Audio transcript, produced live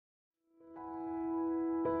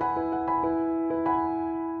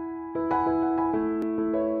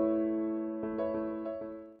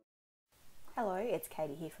Hello, it's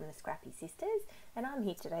Katie here from the Scrappy Sisters, and I'm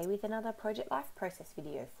here today with another Project Life process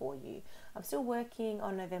video for you. I'm still working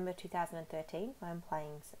on November 2013. I'm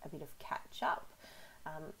playing a bit of catch up.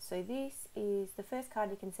 So this is the first card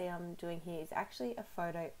you can see I'm doing here is actually a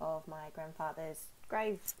photo of my grandfather's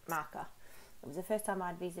grave marker. It was the first time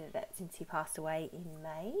I'd visited it since he passed away in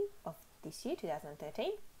May of this year,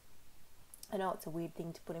 2013. I know it's a weird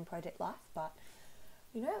thing to put in Project Life, but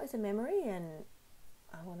you know, it was a memory and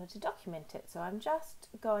I wanted to document it. So I'm just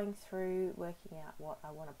going through working out what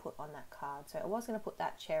I want to put on that card. So I was going to put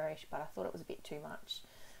that cherish, but I thought it was a bit too much.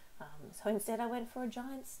 So instead I went for a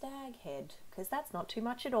giant stag head, because that's not too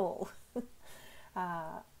much at all.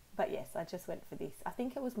 But yes, I just went for this. I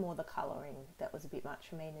think it was more the colouring that was a bit much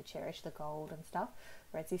for me, and the cherish, the gold and stuff.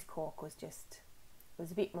 Whereas this cork was just, it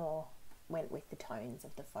was a bit more, went with the tones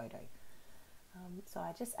of the photo. So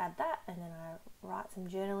I just add that and then I write some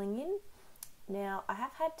journaling in. Now, I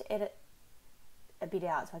have had to edit a bit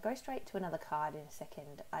out, so I go straight to another card in a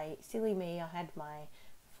second. Silly me, I had my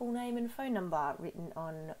full name and phone number written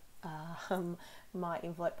on my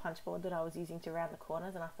envelope punch board that I was using to round the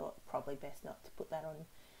corners, and I thought probably best not to put that on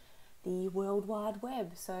the World Wide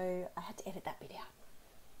Web, so I had to edit that bit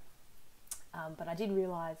out. But I did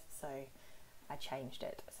realise, so I changed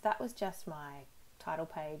it. So that was just my title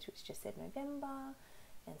page, which just said November,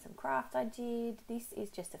 and some craft I did. This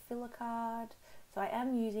is just a filler card. So I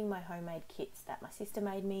am using my homemade kits that my sister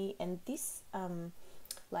made me, and this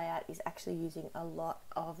layout is actually using a lot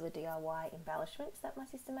of the DIY embellishments that my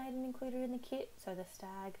sister made and included in the kit. So the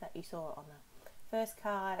stag that you saw on the first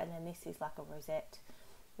card, and then this is like a rosette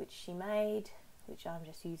which she made, which I'm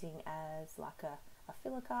just using as like a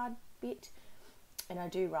filler card bit, and I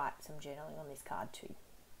do write some journaling on this card too.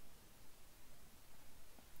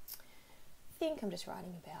 I think I'm just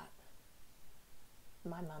writing about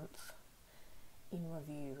my month in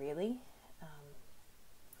review, really.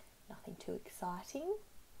 Nothing too exciting.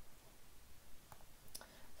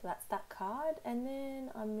 So that's that card, and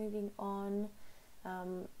then I'm moving on.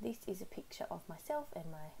 This is a picture of myself and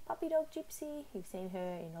my puppy dog Gypsy. You've seen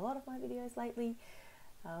her in a lot of my videos lately.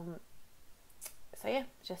 So yeah,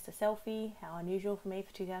 just a selfie, how unusual for me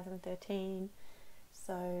for 2013.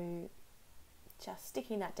 So just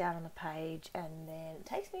sticking that down on the page, and then it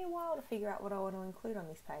takes me a while to figure out what I want to include on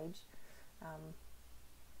this page.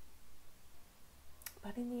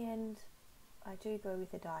 But in the end, I do go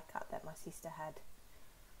with a die cut that my sister had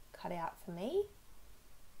cut out for me.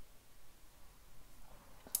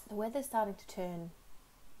 The weather's starting to turn,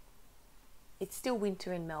 it's still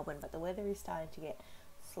winter in Melbourne, but the weather is starting to get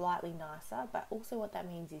slightly nicer, but also what that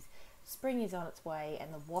means is spring is on its way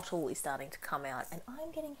and the wattle is starting to come out, and I'm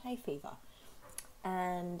getting hay fever.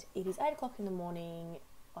 And it is 8 o'clock in the morning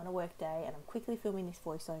on a work day, and I'm quickly filming this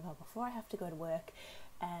voiceover before I have to go to work,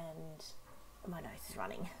 and my nose is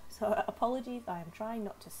running. So apologies, I am trying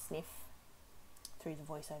not to sniff through the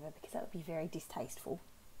voiceover because that would be very distasteful.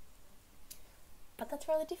 But that's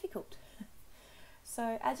rather difficult.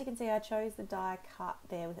 So as you can see, I chose the die cut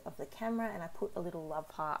there of the camera, and I put a little love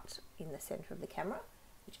heart in the center of the camera,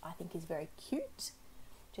 which I think is very cute.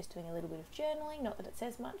 Just doing a little bit of journaling, not that it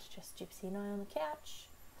says much, just Gypsy and I on the couch.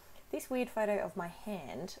 This weird photo of my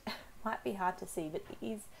hand might be hard to see, but it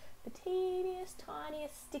is the teeniest,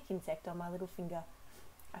 tiniest stick insect on my little finger.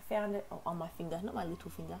 I found it on my finger, not my little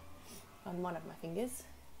finger, on one of my fingers.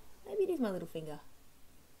 Maybe it is my little finger.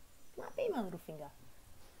 Might be my little finger.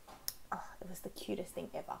 Oh, it was the cutest thing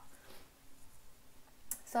ever.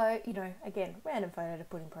 So, you know, again, random photo to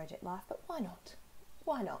put in Project Life, but why not?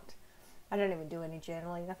 Why not? I don't even do any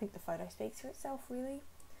journaling. I think the photo speaks for itself, really.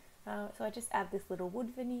 So I just add this little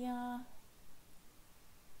wood veneer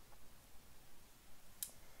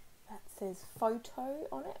that says photo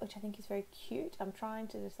on it, which I think is very cute. I'm trying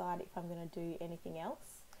to decide if I'm going to do anything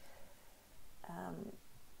else.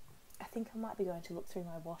 I think I might be going to look through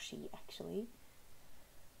my washi, actually.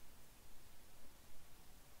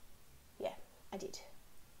 Yeah, I did.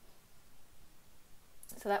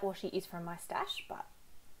 So that washi is from my stash, but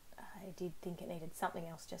I did think it needed something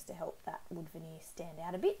else just to help that wood veneer stand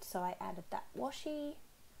out a bit, so I added that washi,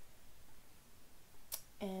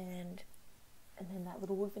 and then that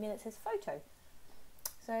little wood veneer that says photo.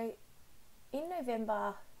 So in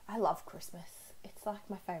November, I love Christmas. It's like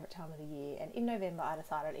my favourite time of the year, and in November I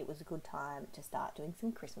decided it was a good time to start doing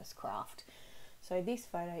some Christmas craft. So this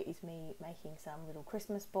photo is me making some little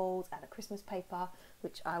Christmas balls out of Christmas paper,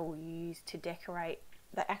 which I will use to decorate.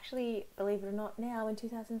 But actually, believe it or not, now in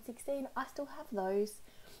 2016, I still have those.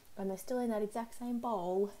 and they're still in that exact same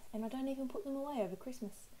bowl, and I don't even put them away over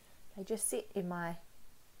Christmas. They just sit in my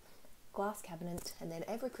glass cabinet, and then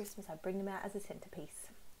every Christmas I bring them out as a centerpiece.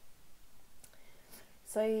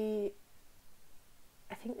 So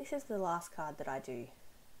I think this is the last card that I do,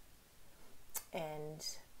 and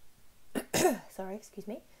sorry, excuse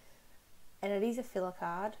me, and it is a filler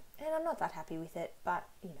card, and I'm not that happy with it, but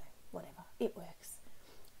you know, whatever, it works.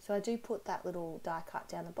 So I do put that little die cut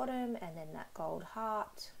down the bottom, and then that gold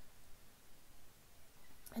heart,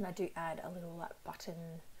 and I do add a little like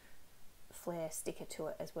button flare sticker to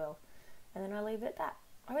it as well, and then I leave it at that.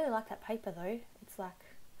 I really like that paper though, it's like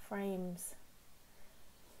frames.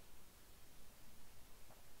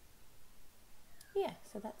 Yeah,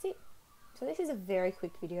 so that's it. So this is a very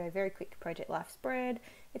quick video, very quick Project Life spread.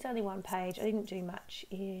 It's only one page. I didn't do much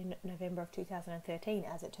in November of 2013,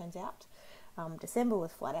 as it turns out. December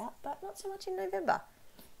was flat out, but not so much in November.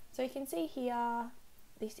 So you can see here,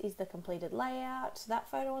 this is the completed layout.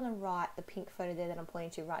 That photo on the right, the pink photo there that I'm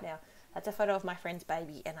pointing to right now, that's a photo of my friend's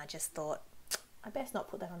baby, and I just thought I best not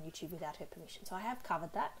put that on YouTube without her permission. So I have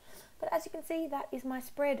covered that. But as you can see, that is my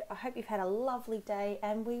spread. I hope you've had a lovely day,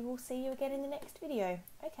 and we will see you again in the next video.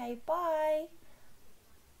 Okay, bye.